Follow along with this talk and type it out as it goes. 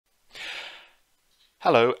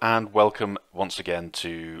Hello and welcome once again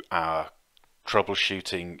to our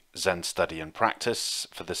troubleshooting Zen study and practice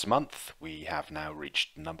for this month. We have now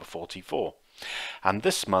reached number 44, and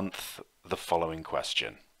this month the following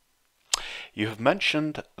question. You have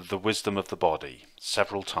mentioned the wisdom of the body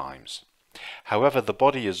several times. However, the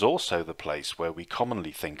body is also the place where we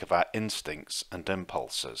commonly think of our instincts and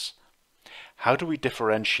impulses. How do we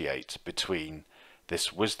differentiate between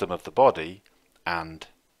this wisdom of the body and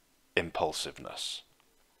impulsiveness?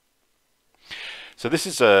 So this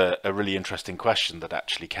is a really interesting question that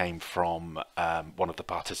actually came from one of the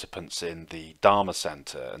participants in the Dharma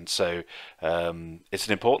Center, and so it's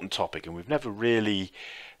an important topic, and we've never really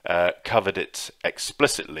covered it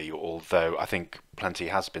explicitly, although I think plenty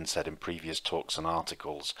has been said in previous talks and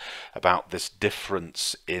articles about this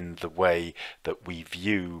difference in the way that we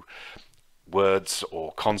view words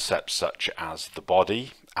or concepts such as the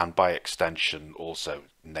body, and by extension also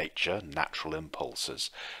nature, natural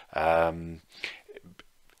impulses,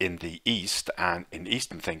 in the East and in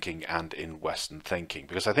Eastern thinking and in Western thinking,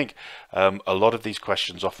 because I think a lot of these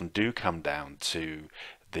questions often do come down to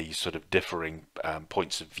the sort of differing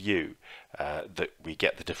points of view that we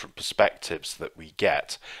get, the different perspectives that we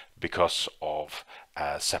get because of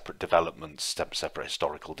separate developments, separate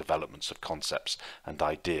historical developments of concepts and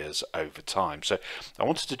ideas over time. So I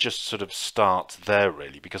wanted to just sort of start there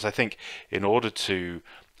really, because I think in order to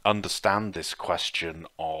understand this question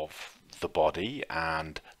of the body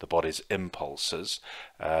and the body's impulses,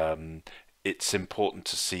 it's important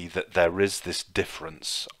to see that there is this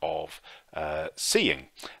difference of seeing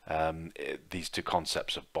these two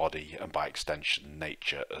concepts of body and by extension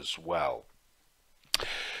nature as well.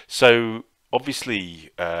 So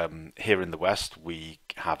obviously here in the West we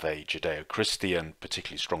have a Judeo-Christian,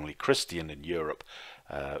 particularly strongly Christian in Europe,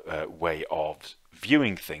 way of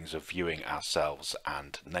viewing things, of viewing ourselves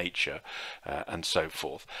and nature, and so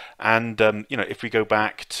forth. And you know, if we go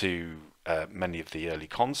back to many of the early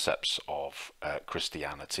concepts of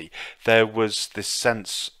Christianity, there was this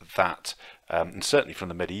sense that, and certainly from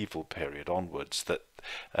the medieval period onwards, that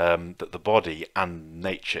that the body and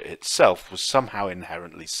nature itself was somehow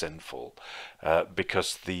inherently sinful,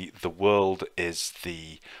 because the world is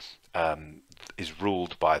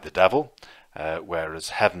ruled by the devil, whereas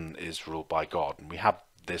heaven is ruled by God, and we have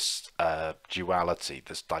this duality,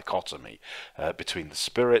 this dichotomy between the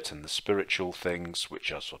spirit and the spiritual things,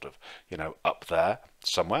 which are sort of, you know, up there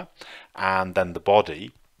somewhere, and then the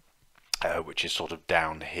body, which is sort of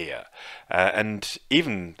down here. And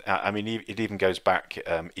even, I mean, it even goes back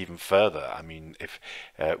even further. I mean, if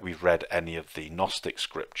we've read any of the Gnostic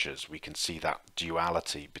scriptures, we can see that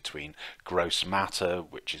duality between gross matter,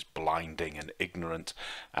 which is blinding and ignorant,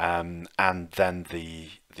 and then the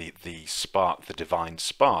spark, the divine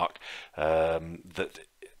spark, that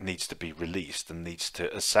needs to be released and needs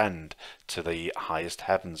to ascend to the highest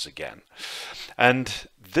heavens again. And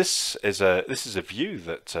this is a view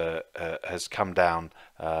that has come down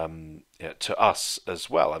to us as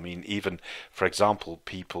well. I mean, even for example,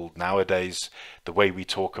 people nowadays, the way we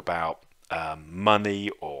talk about money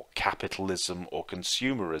or capitalism or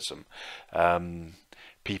consumerism,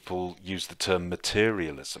 people use the term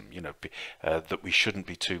materialism, you know, that we shouldn't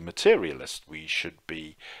be too materialist. We should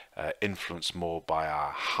be influenced more by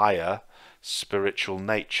our higher spiritual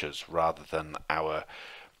natures rather than our,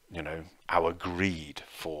 you know, our greed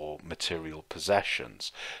for material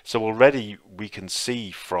possessions. So already we can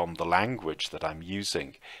see from the language that I'm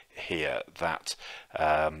using here that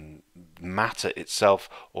matter itself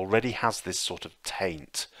already has this sort of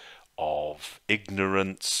taint of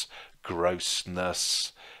ignorance,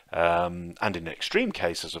 grossness, and in extreme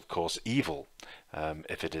cases, of course, evil,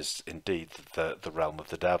 if it is indeed the realm of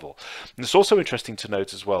the devil. And it's also interesting to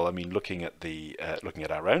note as well, I mean, looking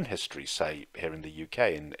at our own history, say here in the UK,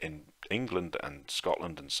 in England and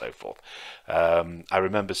Scotland and so forth, I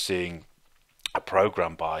remember seeing a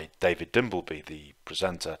program by David Dimbleby, the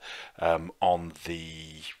presenter, on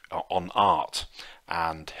art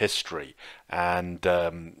and history, and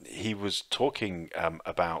he was talking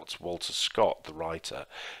about Walter Scott, the writer,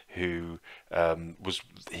 whom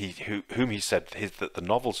he said that the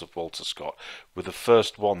novels of Walter Scott were the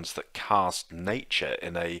first ones that cast nature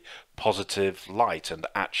in a positive light and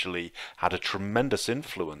actually had a tremendous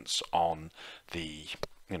influence on the,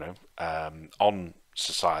 you know, on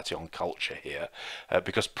society, on culture here,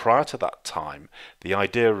 because prior to that time the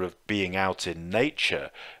idea of being out in nature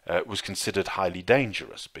was considered highly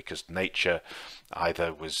dangerous, because nature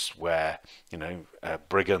either was where, you know,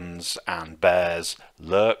 brigands and bears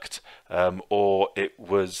lurked, or it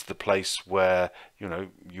was the place where, you know,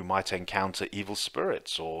 you might encounter evil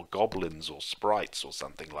spirits or goblins or sprites or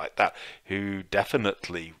something like that, who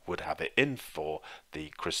definitely would have it in for the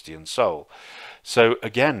Christian soul. So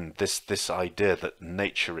again, this idea that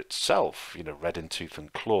nature itself, you know, red in tooth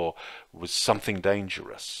and claw, was something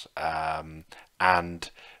dangerous, and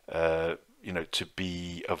you know, to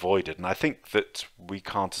be avoided. And I think that we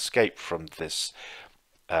can't escape from this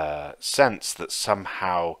sense that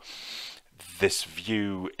somehow this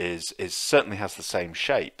view is certainly has the same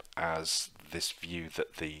shape as this view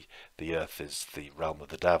that the earth is the realm of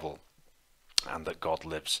the devil, and that God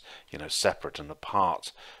lives, you know, separate and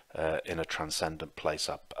apart in a transcendent place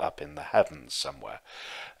up in the heavens somewhere.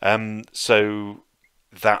 So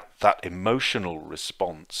that emotional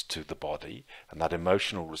response to the body and that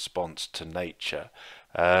emotional response to nature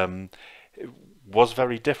was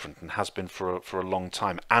very different, and has been for a long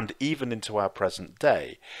time, and even into our present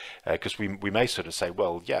day, because we may sort of say,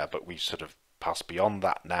 well, yeah, but we sort of passed beyond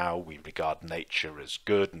that now. We regard nature as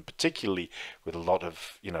good, and particularly with a lot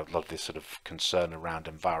of, you know, a lot of this sort of concern around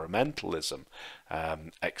environmentalism,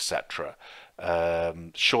 etc.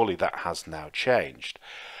 Surely that has now changed.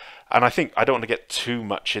 And I think I don't want to get too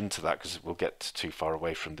much into that because we'll get too far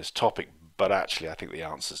away from this topic. But actually, I think the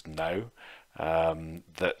answer is no.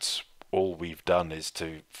 That all we've done is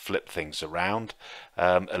to flip things around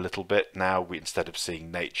a little bit. Now, instead of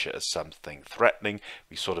seeing nature as something threatening,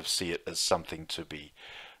 we sort of see it as something to be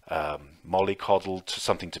mollycoddled,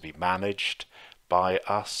 something to be managed by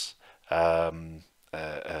us,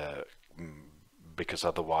 because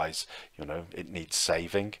otherwise, you know, it needs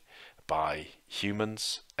saving by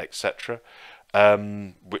humans, etc.,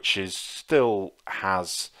 which is still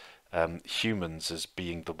has humans as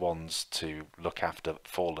being the ones to look after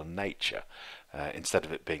fallen nature. Instead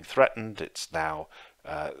of it being threatened, it's now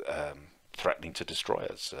threatening to destroy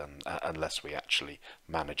us, unless we actually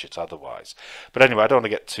manage it otherwise. But anyway, I don't want to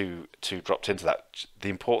get too dropped into that. The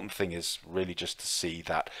important thing is really just to see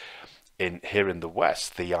that here in the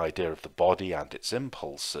West, the idea of the body and its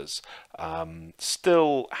impulses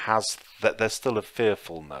still has that there's still a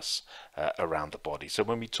fearfulness around the body. So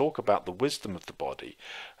when we talk about the wisdom of the body,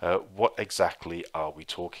 what exactly are we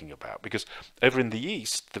talking about? Because over in the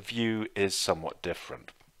East, the view is somewhat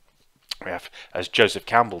different. We have, as Joseph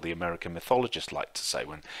Campbell, the American mythologist, liked to say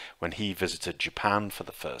when he visited Japan for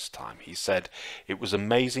the first time, he said it was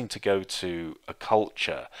amazing to go to a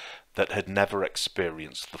culture that had never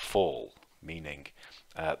experienced the fall, meaning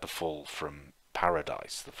the fall from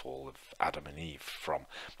paradise, the fall of Adam and Eve, from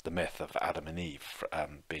the myth of Adam and Eve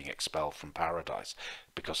being expelled from paradise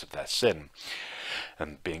because of their sin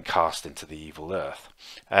and being cast into the evil earth.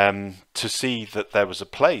 To see that there was a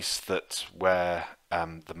place where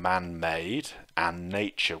the man-made and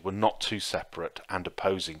nature were not two separate and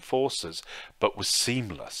opposing forces, but was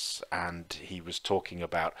seamless. And he was talking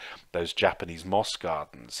about those Japanese moss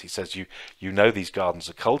gardens. He says you know these gardens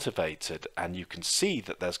are cultivated, and you can see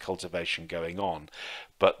that there's cultivation going on,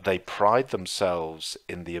 but they pride themselves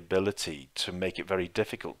in the ability to make it very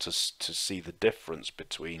difficult to see the difference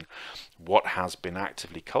between what has been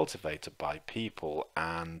actively cultivated by people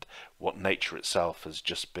and what nature itself has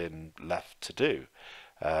just been left to do,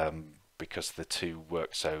 because the two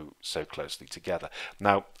work so closely together.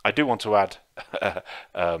 Now, I do want to add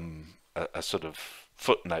a sort of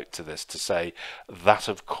footnote to this to say that,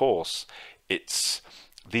 of course,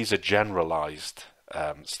 these are generalized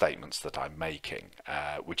statements that I'm making,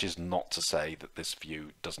 which is not to say that this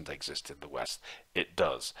view doesn't exist in the West. It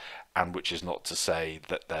does, and which is not to say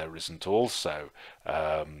that there isn't also,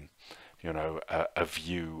 you know, a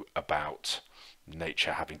view about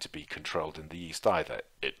nature having to be controlled in the East either.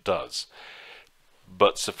 It does.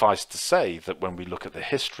 But suffice to say that when we look at the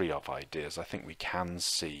history of ideas, I think we can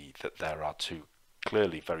see that there are two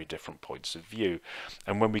clearly very different points of view.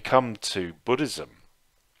 And when we come to Buddhism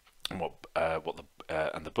and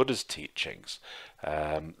and the Buddha's teachings,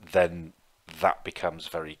 then that becomes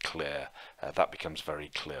very clear. That becomes very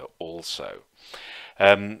clear also,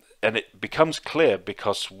 and it becomes clear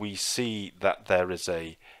because we see that there is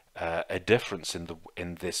a difference in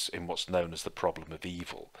what's known as the problem of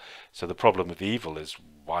evil. So the problem of evil is,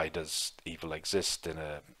 why does evil exist in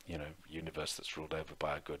a universe that's ruled over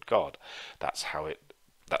by a good God? That's how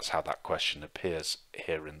that question appears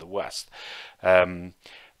here in the West.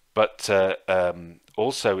 But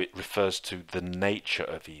also it refers to the nature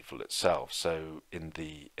of evil itself. So in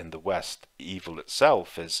the West, evil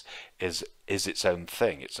itself is its own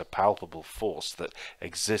thing. It's a palpable force that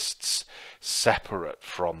exists separate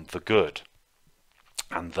from the good.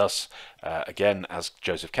 And thus, again, as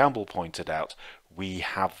Joseph Campbell pointed out, we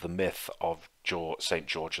have the myth of St.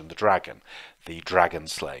 George and the Dragon, the dragon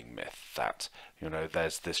slaying myth, that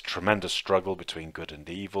there's this tremendous struggle between good and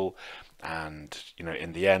evil, and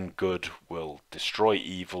in the end good will destroy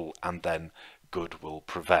evil, and then good will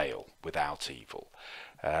prevail without evil.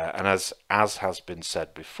 And as has been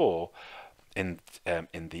said before, in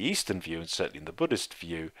the Eastern view, and certainly in the Buddhist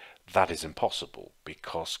view, that is impossible,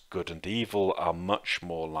 because good and evil are much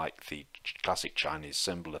more like the classic Chinese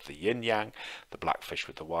symbol of the yin-yang, the black fish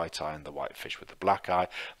with the white eye and the white fish with the black eye.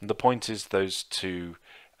 And the point is those two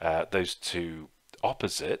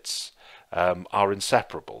opposites are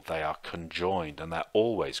inseparable. They are conjoined, and they're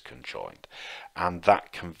always conjoined. And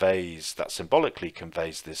that symbolically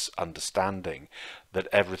conveys this understanding that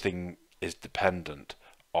everything is dependent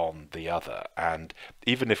on the other. And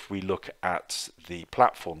even if we look at the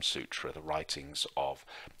Platform Sutra, the writings of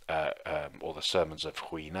or the sermons of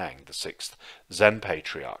Huineng, the sixth Zen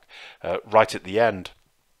patriarch, right at the end,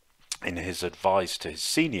 in his advice to his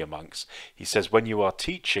senior monks, he says, when you are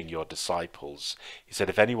teaching your disciples, he said,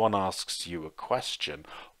 if anyone asks you a question,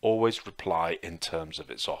 always reply in terms of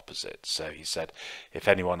its opposite. So he said, if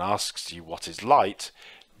anyone asks you what is light,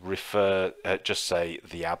 just say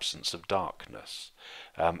the absence of darkness.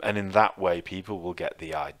 And in that way, people will get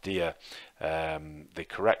the idea, the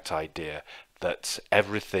correct idea, that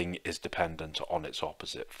everything is dependent on its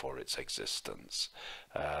opposite for its existence.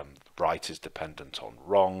 Right is dependent on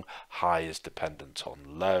wrong, high is dependent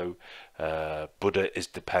on low, Buddha is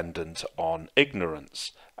dependent on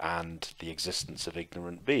ignorance and the existence of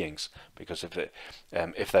ignorant beings, because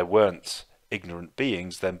if there weren't ignorant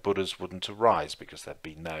beings, then Buddhas wouldn't arise, because there'd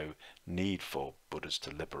be no need for Buddhas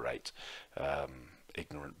to liberate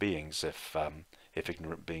ignorant beings if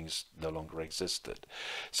ignorant beings no longer existed.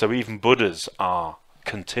 So even Buddhas are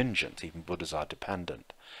contingent, even Buddhas are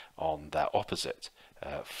dependent on their opposite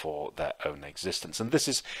for their own existence. And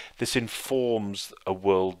this informs a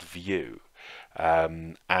world view.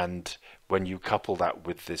 And when you couple that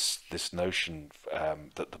with this notion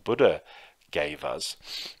that the Buddha gave us,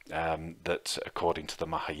 that according to the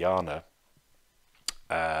Mahayana,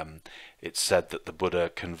 it's said that the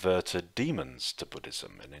Buddha converted demons to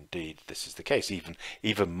Buddhism, and indeed this is the case.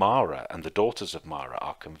 Even Mara and the daughters of Mara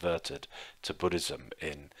are converted to Buddhism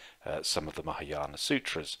in some of the Mahayana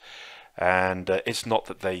sutras. And it's not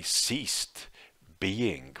that they ceased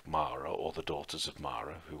being Mara or the daughters of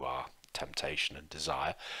Mara, who are temptation and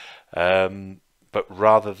desire, but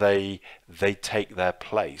rather they take their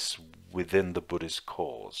place within the Buddhist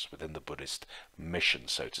cause, within the Buddhist mission,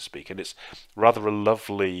 so to speak. And it's rather a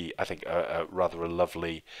lovely, I think, rather a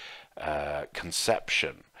lovely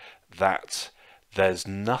conception that there's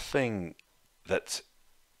nothing that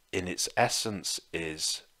in its essence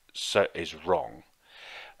is wrong,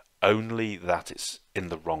 only that it's in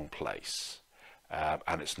the wrong place,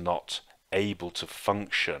 and it's not able to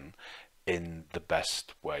function in the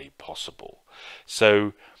best way possible.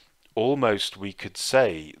 So almost we could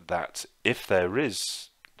say that if there is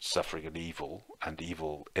suffering and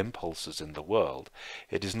evil impulses in the world,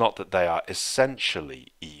 it is not that they are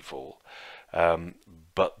essentially evil,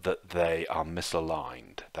 but that they are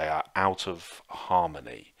misaligned, they are out of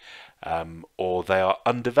harmony, or they are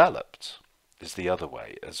undeveloped, is the other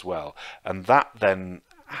way as well. And that then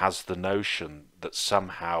has the notion that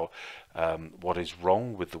somehow what is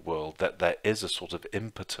wrong with the world, that there is a sort of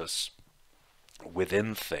impetus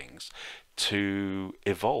within things to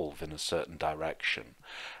evolve in a certain direction.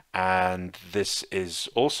 And this is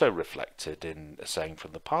also reflected in a saying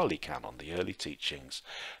from the Pali Canon, the early teachings,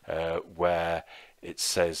 where it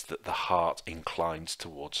says that the heart inclines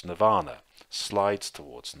towards nirvana, slides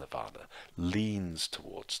towards nirvana, leans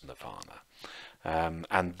towards nirvana.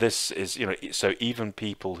 And this is, so even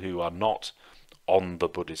people who are not on the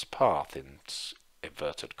Buddhist path, in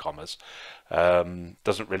inverted commas,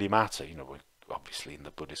 doesn't really matter. We're obviously in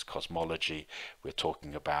the Buddhist cosmology, we're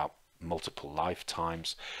talking about multiple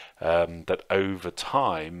lifetimes, that over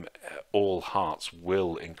time all hearts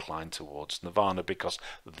will incline towards nirvana, because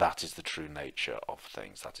that is the true nature of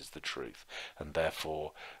things, that is the truth. And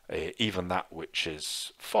therefore even that which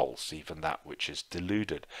is false, even that which is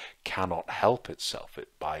deluded, cannot help itself.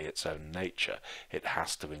 By its own nature, it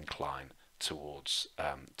has to incline towards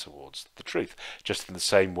the truth. Just in the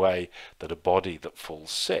same way that a body that falls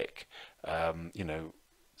sick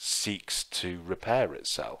seeks to repair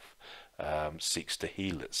itself, seeks to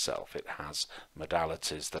heal itself. It has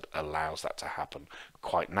modalities that allows that to happen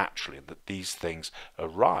quite naturally, and that these things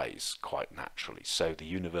arise quite naturally. So the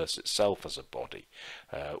universe itself as a body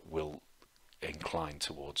will incline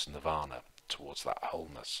towards nirvana, towards that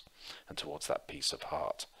wholeness, and towards that peace of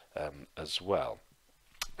heart as well.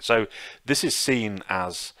 So this is seen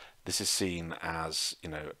as this is seen as,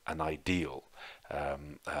 an ideal,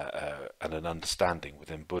 and an understanding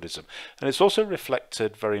within Buddhism, and it's also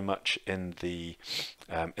reflected very much in the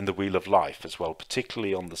Wheel of Life as well,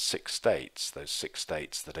 particularly on the 6 states, those 6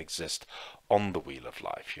 states that exist on the Wheel of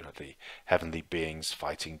Life. The heavenly beings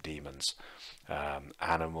fighting demons,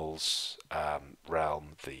 animals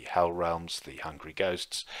realm, the hell realms, the hungry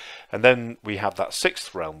ghosts, and then we have that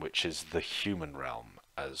 6th realm, which is the human realm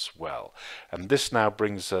as well. And this now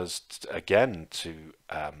brings us again to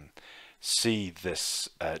see this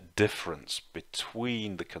difference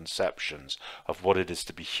between the conceptions of what it is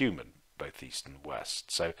to be human, both East and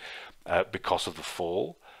West. So because of the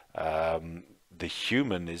fall, the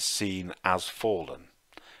human is seen as fallen.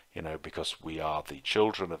 Because we are the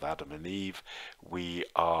children of Adam and Eve, we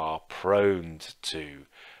are prone to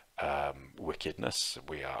wickedness.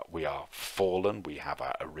 We are fallen. We have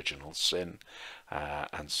our original sin,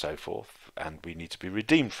 and so forth, and we need to be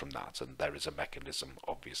redeemed from that. And there is a mechanism,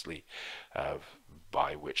 obviously,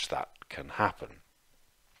 by which that can happen,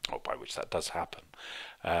 or by which that does happen.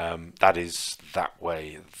 That is that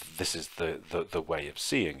way. This is the way of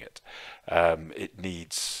seeing it. It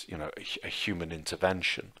needs, a human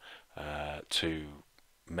intervention to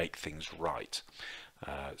make things right,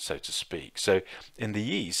 so to speak. So in the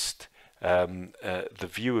East, the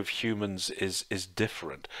view of humans is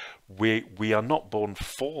different. We are not born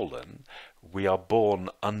fallen. We are born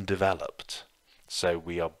undeveloped. So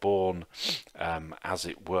we are born, as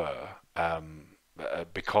it were,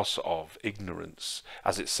 because of ignorance,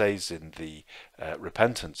 as it says in the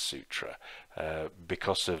Repentance Sutra,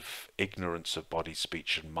 because of ignorance of body,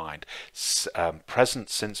 speech and mind, present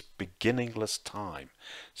since beginningless time.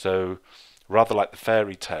 So rather like the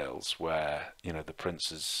fairy tales where, the prince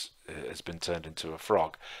has been turned into a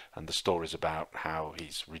frog, and the story's about how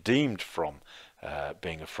he's redeemed from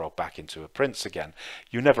being a frog back into a prince again.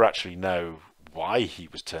 You never actually know why he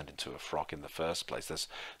was turned into a frog in the first place. There's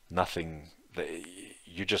nothing that,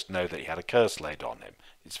 you just know that he had a curse laid on him.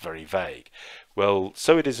 It's very vague. Well,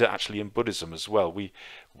 so it is actually in Buddhism as well.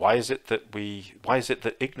 Why is it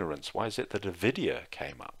that ignorance? Why is it that avidya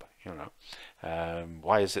came up?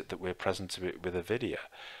 Why is it that we're present with avidya?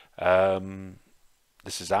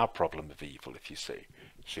 This is our problem of evil, if you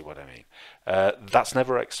see what I mean. That's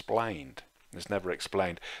never explained. It's never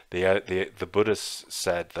explained. The Buddhists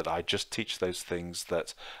said that I just teach those things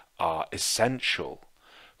that are essential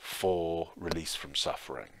for release from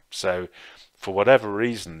suffering. So for whatever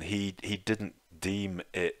reason, he didn't deem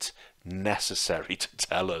it necessary to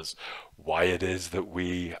tell us why it is that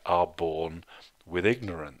we are born with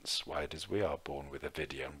ignorance, why it is we are born with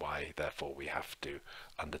avidya, and why therefore we have to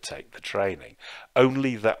undertake the training.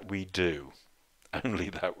 Only that we do. Only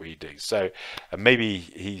that we do. So maybe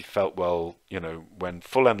he felt, well, when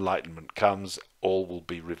full enlightenment comes, all will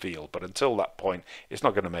be revealed. But until that point, it's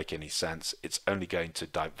not going to make any sense. It's only going to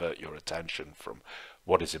divert your attention from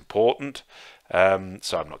what is important.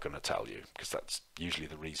 So I'm not going to tell you, because that's usually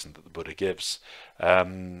the reason that the Buddha gives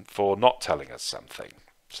for not telling us something.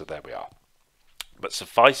 So there we are. But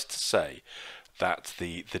suffice to say that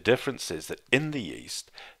the difference is that in the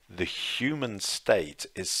East, the human state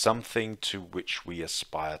is something to which we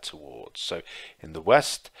aspire towards. So in the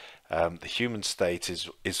West, the human state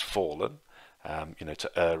is fallen.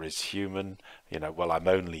 To err is human. Well, I'm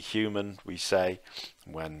only human, we say,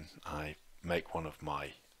 when I make one of my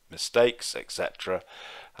mistakes, etc.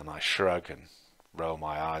 And I shrug and roll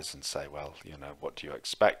my eyes and say, well, what do you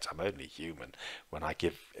expect? I'm only human. When I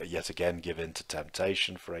yet again give in to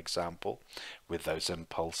temptation, for example, with those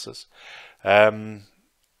impulses.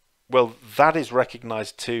 Well, that is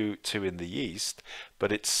recognized too in the East,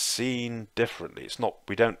 but it's seen differently. It's not,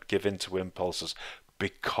 we don't give in to impulses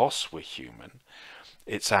because we're human.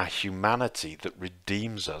 It's our humanity that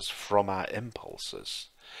redeems us from our impulses.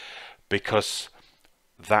 Because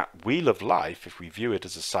that wheel of life, if we view it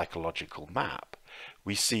as a psychological map,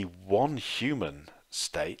 we see one human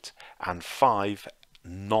state and 5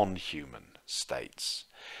 non-human states.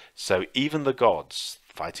 So even the gods,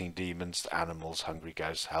 fighting demons, animals, hungry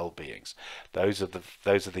ghosts, hell beings, those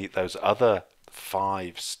other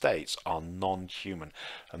 5 states are non-human,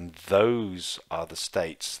 and those are the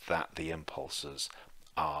states that the impulses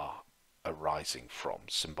are arising from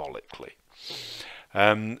symbolically.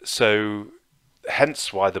 So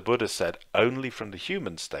hence why the Buddha said only from the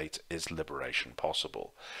human state is liberation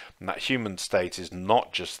possible. And that human state is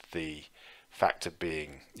not just the fact of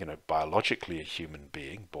being, biologically a human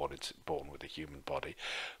being, born with a human body,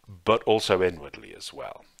 but also inwardly as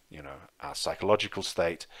well. Our psychological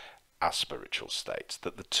state, our spiritual state,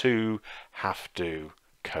 that the two have to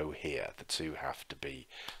cohere. The two have to be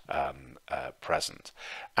present.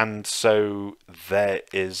 And so there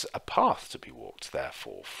is a path to be walked,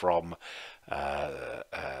 therefore, from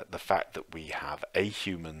the fact that we have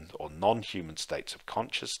ahuman or non-human states of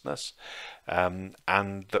consciousness, and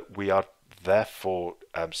that we are therefore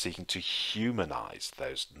seeking to humanize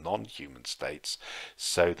those non-human states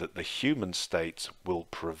so that the human states will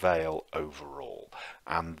prevail overall.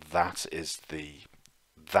 And that is the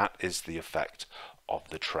effect of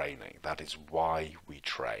the training. That is why we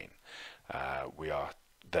train.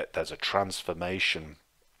 There's a transformation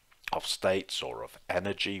of states, or of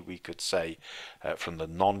energy, we could say, from the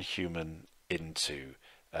non-human into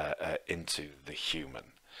the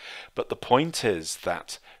human. But the point is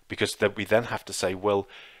that, because we then have to say, well,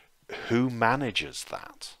 who manages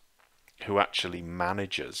that? Who actually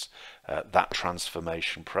manages that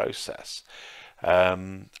transformation process?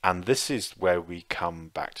 And this is where we come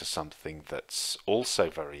back to something that's also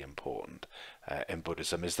very important in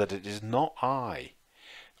Buddhism, is that it is not I.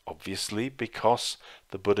 Obviously, because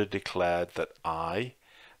the Buddha declared that I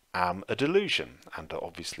am a delusion, and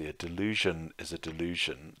obviously a delusion is a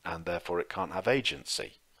delusion, and therefore it can't have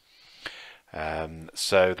agency.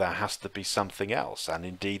 So there has to be something else, and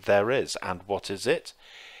indeed there is. And what is it?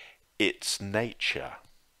 It's nature.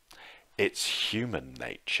 It's human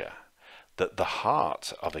nature. That the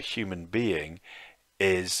heart of a human being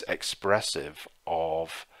is expressive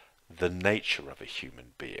of the nature of a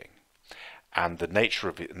human being. And the nature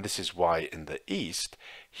of it, and this is why in the East,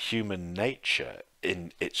 human nature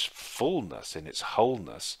in its fullness, in its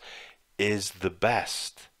wholeness, is the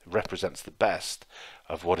best, represents the best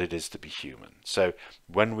of what it is to be human. So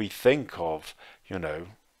when we think of,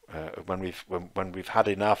 when we've had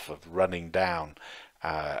enough of running down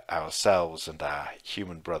ourselves and our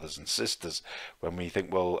human brothers and sisters, when we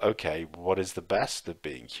think, well, okay, what is the best of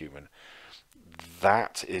being human?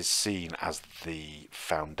 That is seen as the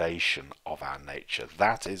foundation of our nature.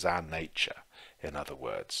 That is our nature, in other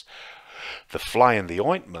words. The fly in the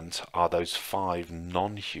ointment are those 5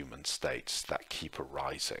 non-human states that keep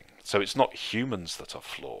arising. So it's not humans that are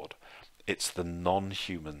flawed, it's the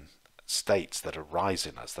non-human states that arise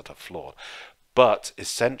in us that are flawed, but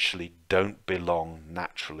essentially don't belong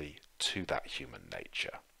naturally to that human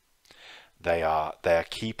nature. They are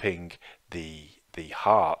keeping the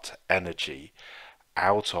heart energy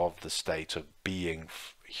out of the state of being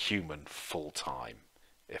human full time,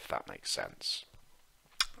 if that makes sense.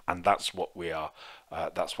 And that's what we are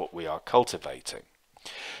cultivating.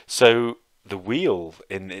 So the wheel,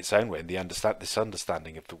 in its own way, in this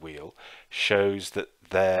understanding of the wheel, shows that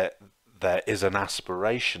there is an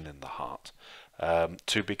aspiration in the heart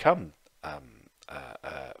to become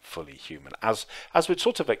fully human, as we'd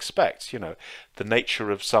sort of expect. The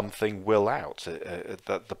nature of something will out.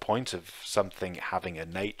 The point of something having a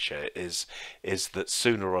nature is that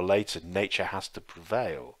sooner or later nature has to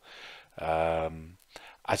prevail.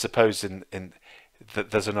 I suppose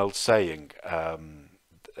there's an old saying,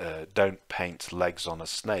 don't paint legs on a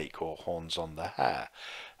snake or horns on the hare.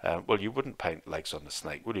 Well, you wouldn't paint legs on a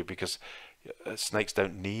snake, would you? Because snakes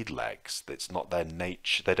don't need legs. It's not their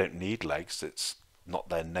nature. They don't need legs. It's not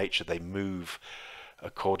their nature. They move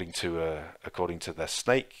according to their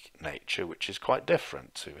snake nature, which is quite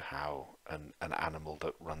different to how an animal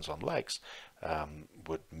that runs on legs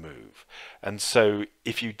would move. And so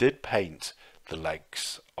if you did paint the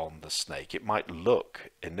legs on the snake, it might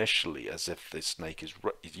look initially as if the snake is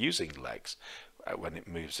using legs when it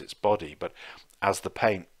moves its body, but as the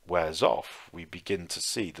paint wears off, we begin to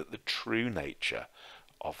see that the true nature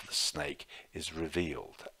of the snake is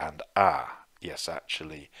revealed. And yes,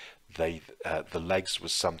 actually the legs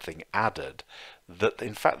was something added that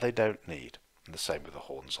in fact they don't need. And the same with the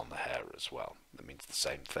horns on the hare as well. That means the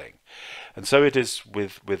same thing. And so it is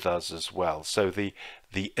with us as well. So the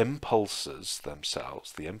impulses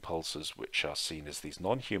themselves, the impulses which are seen as these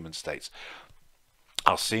non-human states,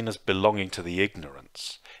 are seen as belonging to the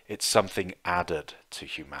ignorance. It's something added to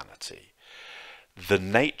humanity. The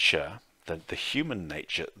nature, the human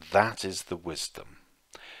nature, that is the wisdom.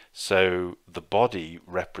 So the body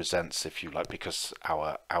represents, if you like, because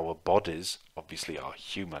our bodies obviously are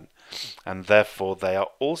human, and therefore they are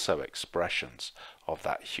also expressions of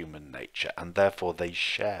that human nature, and therefore they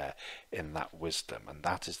share in that wisdom, and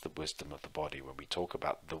that is the wisdom of the body. When we talk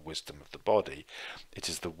about the wisdom of the body, it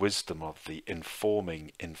is the wisdom of the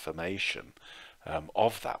informing information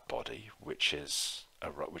of that body, which is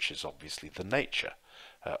obviously the nature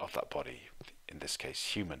of that body, in this case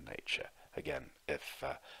human nature. Again, if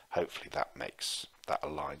hopefully that makes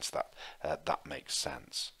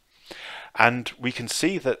sense. And we can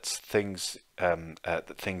see that things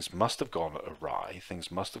must have gone awry,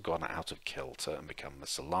 things must have gone out of kilter and become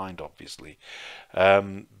misaligned, obviously,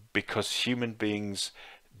 because human beings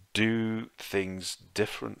do things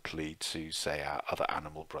differently to, say, our other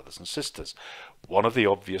animal brothers and sisters. One of the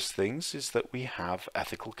obvious things is that we have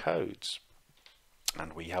ethical codes,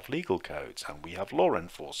 and we have legal codes, and we have law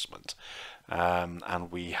enforcement,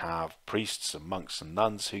 and we have priests and monks and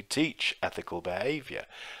nuns who teach ethical behavior.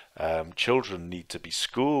 Children need to be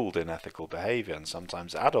schooled in ethical behavior, and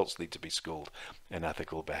sometimes adults need to be schooled in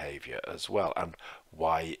ethical behavior as well. And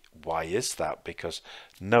why is that? Because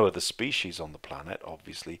no other species on the planet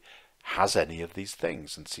obviously has any of these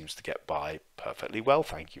things and seems to get by perfectly well,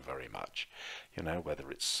 thank you very much. You know, whether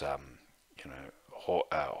it's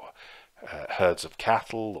herds of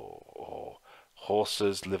cattle, or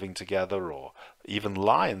horses living together, or even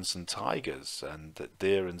lions and tigers and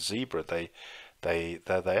deer and zebra. There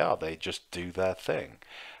they are. They just do their thing,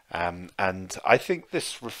 and I think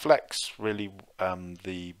this reflects really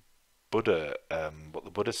the Buddha, what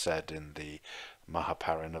the Buddha said in the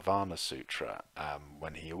Mahaparinirvana Sutra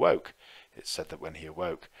when he awoke. It said that when he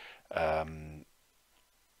awoke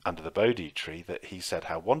under the Bodhi tree, that he said,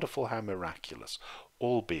 "How wonderful, how miraculous!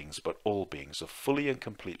 All beings, but all beings, are fully and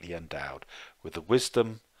completely endowed with the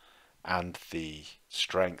wisdom and the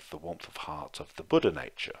strength, the warmth of heart of the Buddha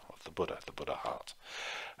nature, of the Buddha heart.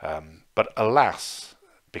 But alas,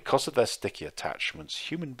 because of their sticky attachments,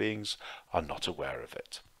 human beings are not aware of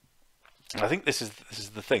it." And I think this is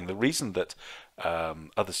the thing. The reason that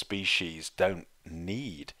other species don't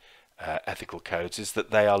need ethical codes is that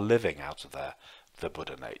they are living out of the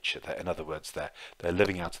Buddha nature. In other words, they're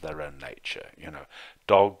living out of their own nature. You know,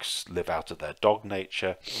 dogs live out of their dog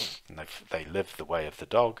nature, and they live the way of the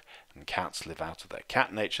dog. And cats live out of their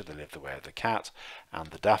cat nature; they live the way of the cat.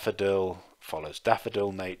 And the daffodil follows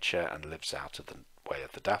daffodil nature and lives out of the way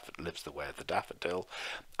of the daffodil.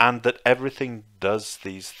 And that everything does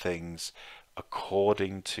these things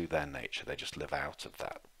according to their nature. They just live out of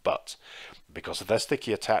that. But because of their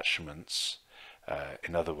sticky attachments,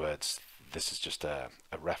 in other words, this is just a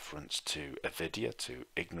reference to avidya, to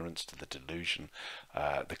ignorance, to the delusion,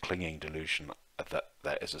 the clinging delusion that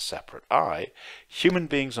there is a separate I. Human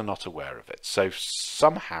beings are not aware of it. So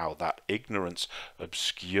somehow that ignorance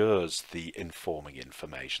obscures the informing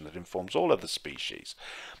information that informs all other species.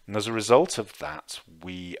 And as a result of that,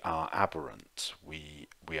 we are aberrant. We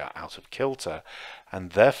are out of kilter,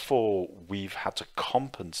 and therefore we've had to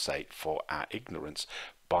compensate for our ignorance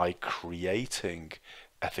by creating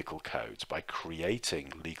ethical codes, by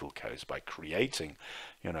creating legal codes, by creating,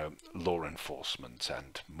 law enforcement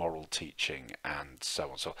and moral teaching and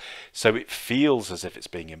so on. So it feels as if it's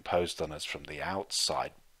being imposed on us from the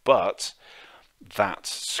outside, but that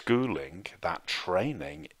schooling, that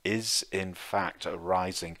training is in fact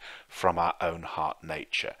arising from our own heart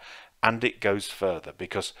nature. And it goes further,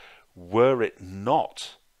 because were it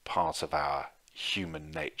not part of our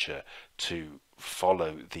human nature to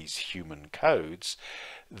follow these human codes,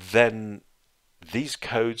 then these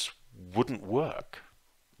codes wouldn't work.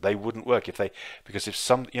 They wouldn't work because if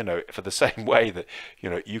some, for the same way that,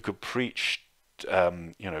 you could preach,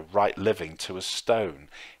 right living to a stone,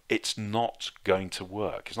 it's not going to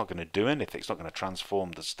work. It's not going to do anything. It's not going to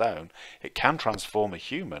transform the stone. It can transform a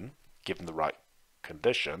human, given the right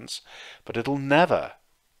conditions, but it'll never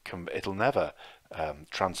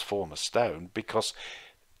transform a stone, because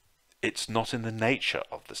it's not in the nature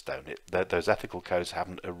of the stone. Those ethical codes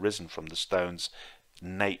haven't arisen from the stone's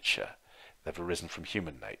nature. They've arisen from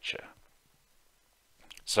human nature.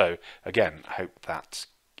 So again, I hope that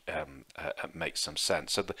makes some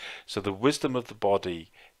sense. So the wisdom of the body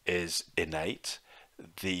is innate.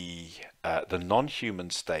 The non-human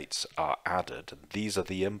states are added, and these are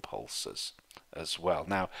the impulses as well.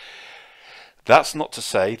 Now, that's not to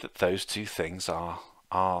say that those two things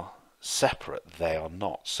are separate. They are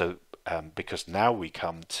not. So because now we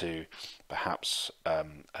come to perhaps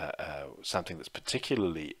something that's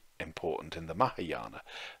particularly important in the Mahayana,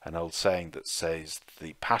 an old saying that says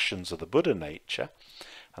the passions are the Buddha nature,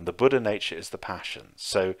 and the Buddha nature is the passion.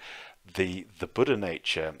 So the Buddha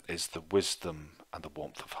nature is the wisdom and the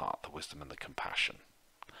warmth of heart, the wisdom and the compassion.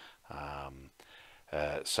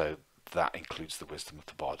 So that includes the wisdom of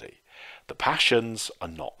the body. The passions are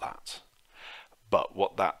not that. But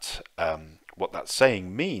what that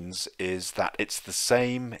saying means is that it's the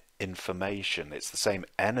same information, it's the same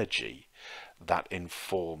energy that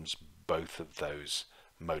informs both of those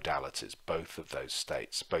modalities, both of those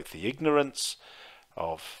states, both the ignorance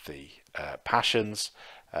of the passions,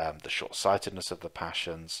 the short-sightedness of the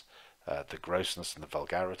passions, the grossness and the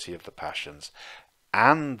vulgarity of the passions,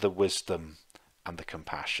 and the wisdom and the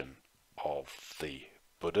compassion of the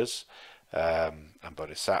Buddhas and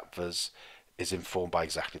Bodhisattvas is informed by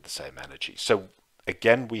exactly the same energy. So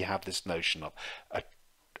again, we have this notion of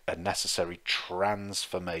a necessary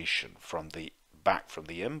transformation from the back from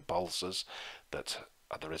the impulses that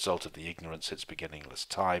are the result of the ignorance since beginningless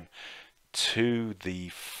time to the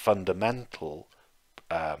fundamental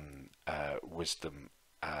wisdom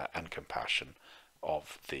and compassion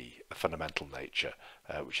of the fundamental nature,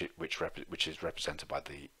 which is represented by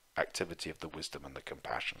the activity of the wisdom and the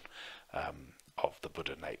compassion of the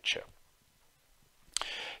Buddha nature.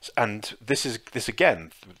 And this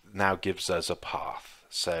again now gives us a path.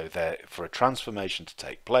 So there, for a transformation to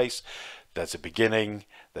take place, there's a beginning,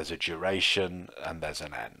 there's a duration, and there's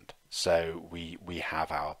an end. So we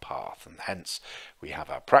have our path, and hence we have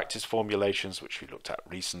our practice formulations, which we looked at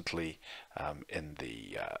recently in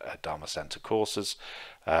the Dharma Center courses,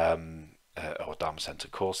 or Dharma Center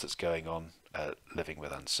course that's going on, Living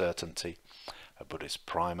with Uncertainty, a Buddhist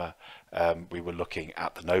primer. We were looking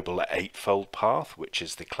at the Noble Eightfold Path, which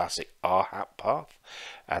is the classic Arhat path,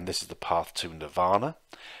 and this is the path to Nirvana.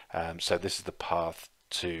 So this is the path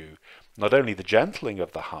to not only the gentling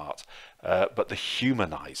of the heart, but the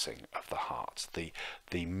humanizing of the heart,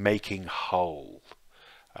 the making whole.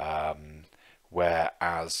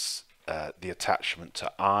 Whereas the attachment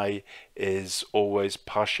to I is always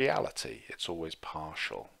partiality, it's always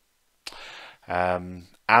partial.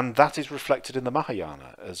 And that is reflected in the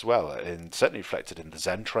Mahayana as well, and certainly reflected in the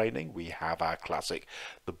Zen training. We have our classic,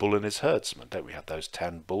 the bull and his herdsman, don't we? Have those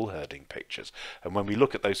 10 bull herding pictures. And when we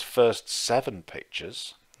look at those first 7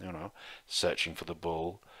 pictures, you know, searching for the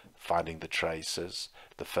bull, finding the traces,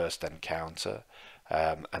 the first encounter,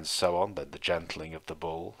 and so on, then the gentling of the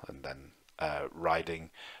bull, and then riding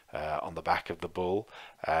on the back of the bull,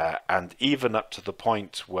 and even up to the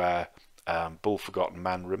point where bull forgotten,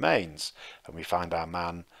 man remains, and we find our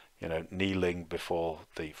man, you know, kneeling before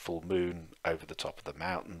the full moon over the top of the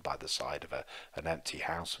mountain by the side of an empty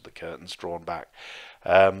house with the curtains drawn back.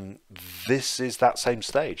 This is that same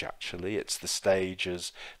stage, actually. It's the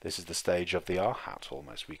stages. This is the stage of the Arhat,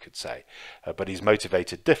 almost, we could say. But he's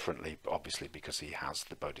motivated differently, obviously, because he has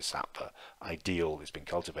the Bodhisattva ideal. He's been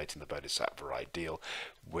cultivating the Bodhisattva ideal,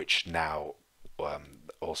 which now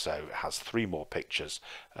also has 3 more pictures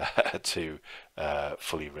to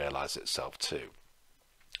fully realize itself too.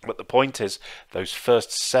 But the point is, those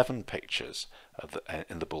first 7 pictures of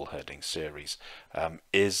in the bull herding series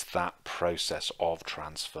is that process of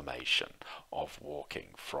transformation, of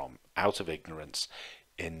walking from out of ignorance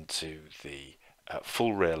into the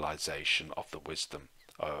full realization of the wisdom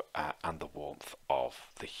and the warmth of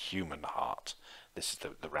the human heart. This is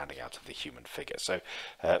the rounding out of the human figure. So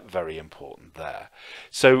very important there.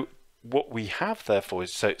 So what we have therefore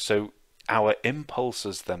is so our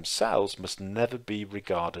impulses themselves must never be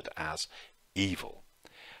regarded as evil,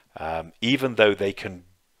 even though they can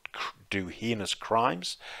do heinous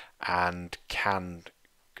crimes and can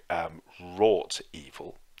wrought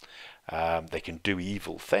evil. They can do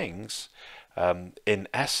evil things. In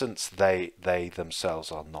essence, they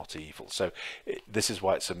themselves are not evil. So this is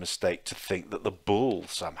why it's a mistake to think that the bull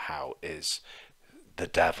somehow is the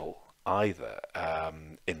devil either,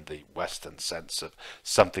 in the Western sense of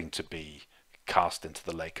something to be cast into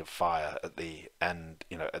the lake of fire at the end,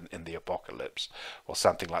 you know, in the apocalypse, or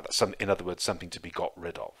something like that. In other words, something to be got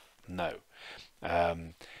rid of. No.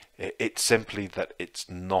 It's simply that it's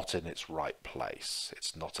not in its right place.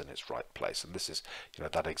 It's not in its right place. And this is, you know,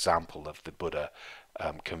 that example of the Buddha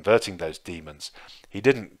converting those demons. He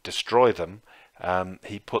didn't destroy them.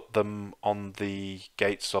 He put them on the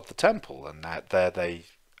gates of the temple, and there they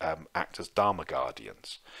act as Dharma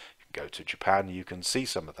guardians. You can go to Japan, you can see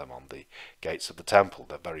some of them on the gates of the temple.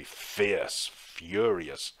 They're very fierce,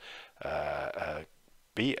 furious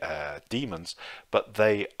demons, but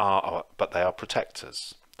they are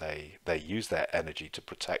protectors. They use their energy to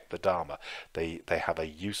protect the Dharma. They have a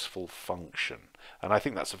useful function, and I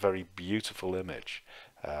think that's a very beautiful image,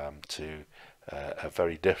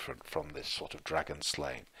 very different from this sort of dragon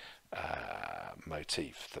slaying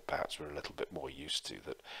motif that perhaps we're a little bit more used to,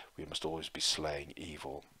 that we must always be slaying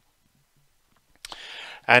evil.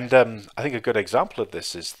 And I think a good example of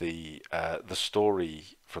this is the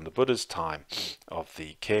story from the Buddha's time of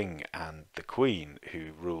the king and the queen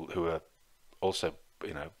who are also,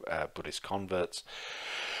 you know, Buddhist converts,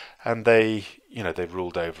 and they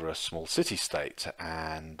ruled over a small city-state.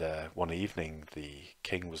 And one evening the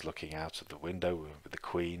king was looking out of the window with the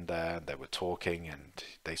queen there, and they were talking, and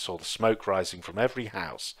they saw the smoke rising from every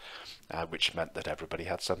house, which meant that everybody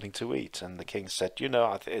had something to eat. And the king said, you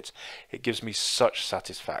know, it gives me such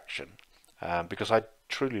satisfaction because I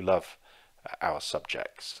truly love our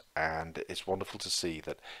subjects, and it's wonderful to see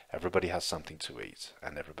that everybody has something to eat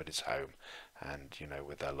and everybody's home and, you know,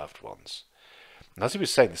 with their loved ones. And as he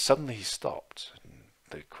was saying this, suddenly he stopped. And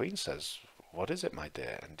the Queen says, "What is it, my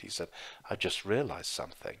dear?" And he said, "I just realized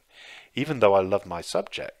something. Even though I love my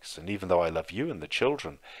subjects, and even though I love you and the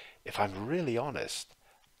children, if I'm really honest,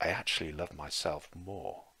 I actually love myself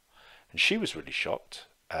more." And she was really shocked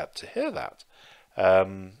to hear that,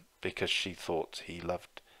 because she thought he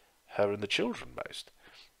loved her and the children most.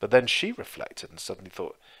 But then she reflected and suddenly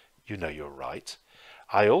thought, "You know, you're right.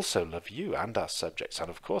 I also love you and our subjects, and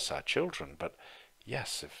of course our children. But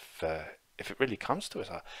yes, if it really comes to it,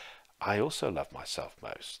 I also love myself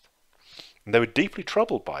most." And they were deeply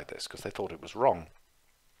troubled by this because they thought it was wrong.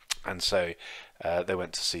 And so they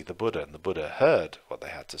went to see the Buddha, and the Buddha heard what they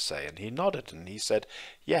had to say, and he nodded and he said,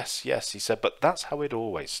 "Yes, yes." He said, "But that's how it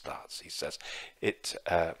always starts." He says,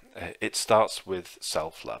 it starts with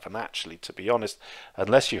self-love, and actually, to be honest,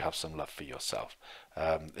 unless you have some love for yourself,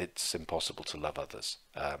 it's impossible to love others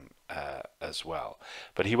as well.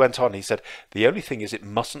 But he went on, he said, "The only thing is it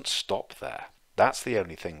mustn't stop there. That's the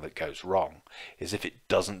only thing that goes wrong, is if it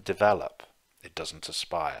doesn't develop. It doesn't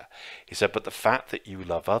aspire." He said, "But the fact that you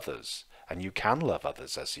love others, and you can love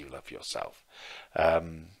others as you love yourself,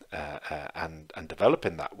 and develop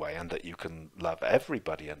in that way, and that you can love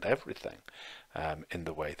everybody and everything in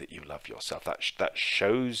the way that you love yourself, that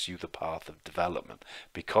shows you the path of development.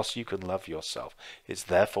 Because you can love yourself, it's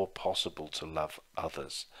therefore possible to love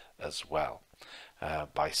others as well,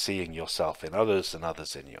 by seeing yourself in others and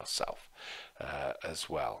others in yourself." As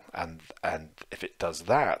well, and if it does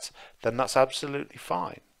that, then that's absolutely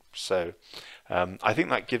fine. So I think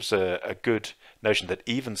that gives a good notion that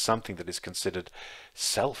even something that is considered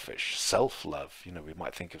selfish, self-love, you know, we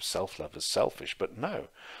might think of self-love as selfish, but no,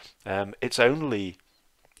 it's only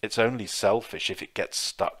selfish if it gets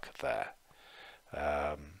stuck there.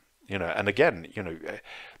 You know, and again, you know,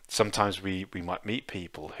 sometimes we might meet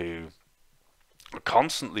people who are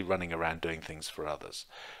constantly running around doing things for others,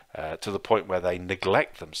 to the point where they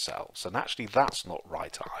neglect themselves, and actually that's not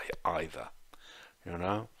right either. You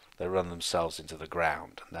know, they run themselves into the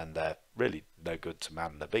ground, and then they're really no good to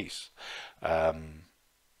man and the beast, and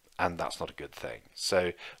that's not a good thing.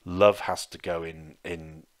 So love has to go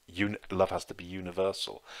love has to be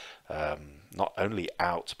universal, not only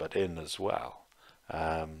out but in as well,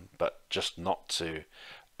 but just not to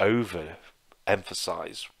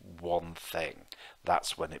emphasize one thing.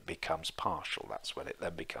 That's when it becomes partial. That's when it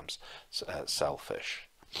then becomes selfish.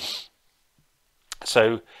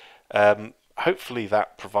 So hopefully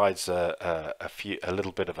that provides a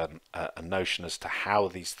little bit of a notion as to how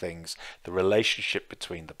these things, the relationship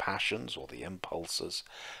between the passions or the impulses,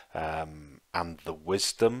 and the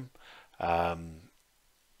wisdom,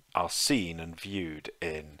 are seen and viewed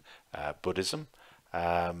in Buddhism,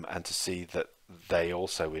 and to see that they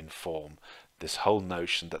also inform this whole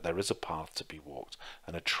notion that there is a path to be walked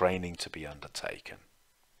and a training to be undertaken.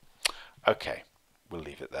 Okay, we'll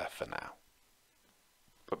leave it there for now.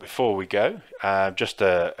 But before we go, just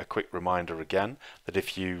a quick reminder again that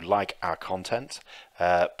if you like our content,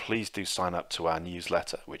 please do sign up to our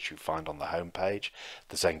newsletter, which you find on the homepage,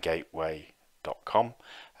 thezengateway.com.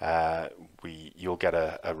 You'll get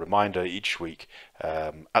a reminder each week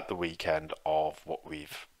at the weekend of what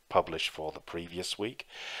we've published for the previous week.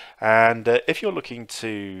 And if you're looking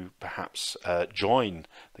to perhaps join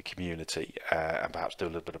the community and perhaps do a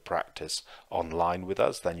little bit of practice online with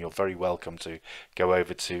us, then you're very welcome to go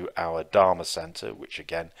over to our Dharma Center, which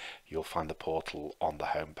again you'll find the portal on the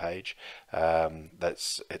homepage.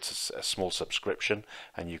 It's a small subscription,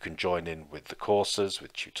 and you can join in with the courses,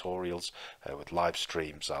 with tutorials, with live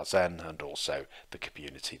streams, Zazen, and also the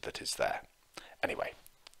community that is there. Anyway,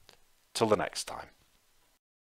 till the next time.